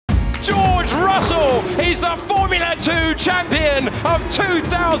Russell is the Formula 2 champion of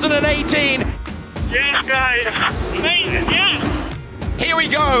 2018. Yes, guys. Amazing, yeah. Here we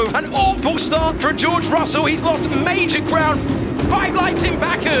go. An awful start for George Russell. He's lost major ground. 5 lights in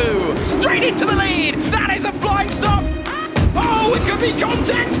Baku. Straight into the lead. That is a flying stop. Oh, it could be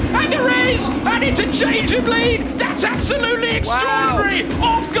contact, and there is, and it's a change of lead. That's absolutely extraordinary.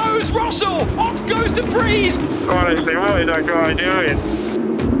 Wow. Off goes Russell, off goes De Vries. Honestly, what is that guy doing?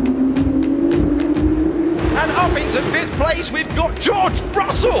 And up into 5th place, we've got George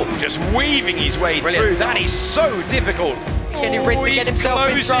Russell, just weaving his way through. That is so difficult. He's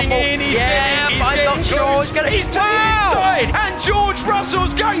closing in, he's getting close. He's taking inside, and George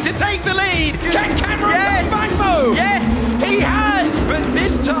Russell's going to take the lead. Can Cameron Magmo? Yes! He has, but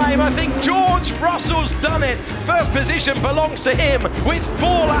this time I think George Russell's done it. First position belongs to him with 4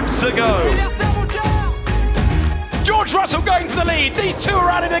 laps to go. George Russell going for the lead. These two are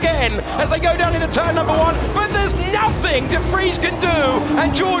at it again as they go down into turn number 1, but there's nothing De Vries can do,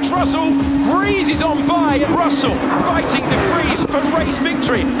 and George Russell breezes on by, and Russell fighting De Vries for race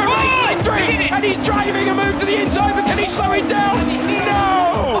victory. And he's driving a move to the inside, but can he slow it down?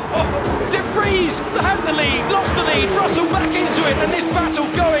 No! De Vries had the lead, lost the lead, Russell back into it, and this battle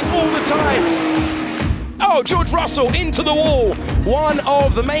going all the time. Oh, George Russell into the wall. One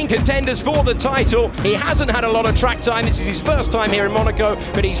of the main contenders for the title. He hasn't had a lot of track time. This is his first time here in Monaco,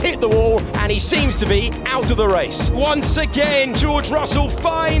 but he's hit the wall and he seems to be out of the race. Once again, George Russell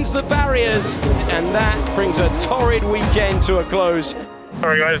finds the barriers, and that brings a torrid weekend to a close.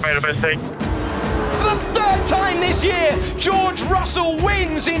 Sorry guys, made a mistake. For the 3rd time this year, George Russell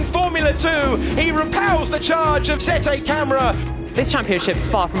wins in Formula 2. He repels the charge of Sete Camera. This championship's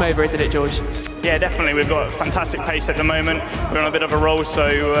far from over, isn't it, George? Yeah, definitely. We've got fantastic pace at the moment. We're on a bit of a roll, so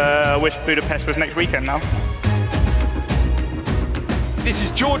I wish Budapest was next weekend now. This is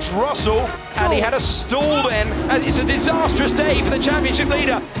George Russell, and he had a stall then. It's a disastrous day for the championship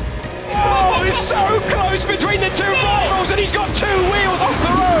leader. Oh, it's so close between the two rivals, and he's got 2 wheels off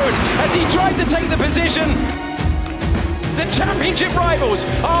the road as he tried to take the position. The championship rivals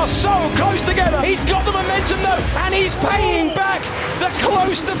are so close together. He's got the momentum though, and he's paying back the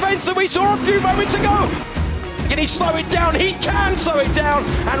close defence that we saw a few moments ago. Can he slow it down? He can slow it down,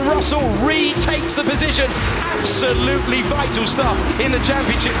 and Russell retakes the position. Absolutely vital stuff in the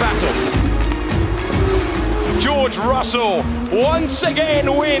championship battle. George Russell once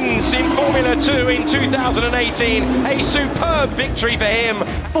again wins in Formula 2 in 2018. A superb victory for him.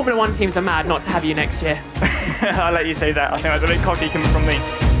 Formula 1 teams are mad not to have you next year. I'll let you say that. I think that's a bit cocky coming from me.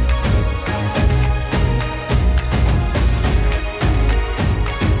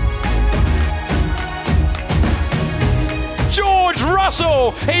 George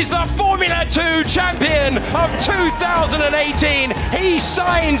Russell is the Formula 2 champion of 2018. He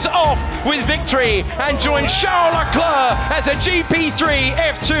signs off with victory and joins Charles Leclerc as the GP3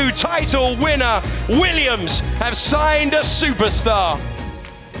 F2 title winner. Williams have signed a superstar.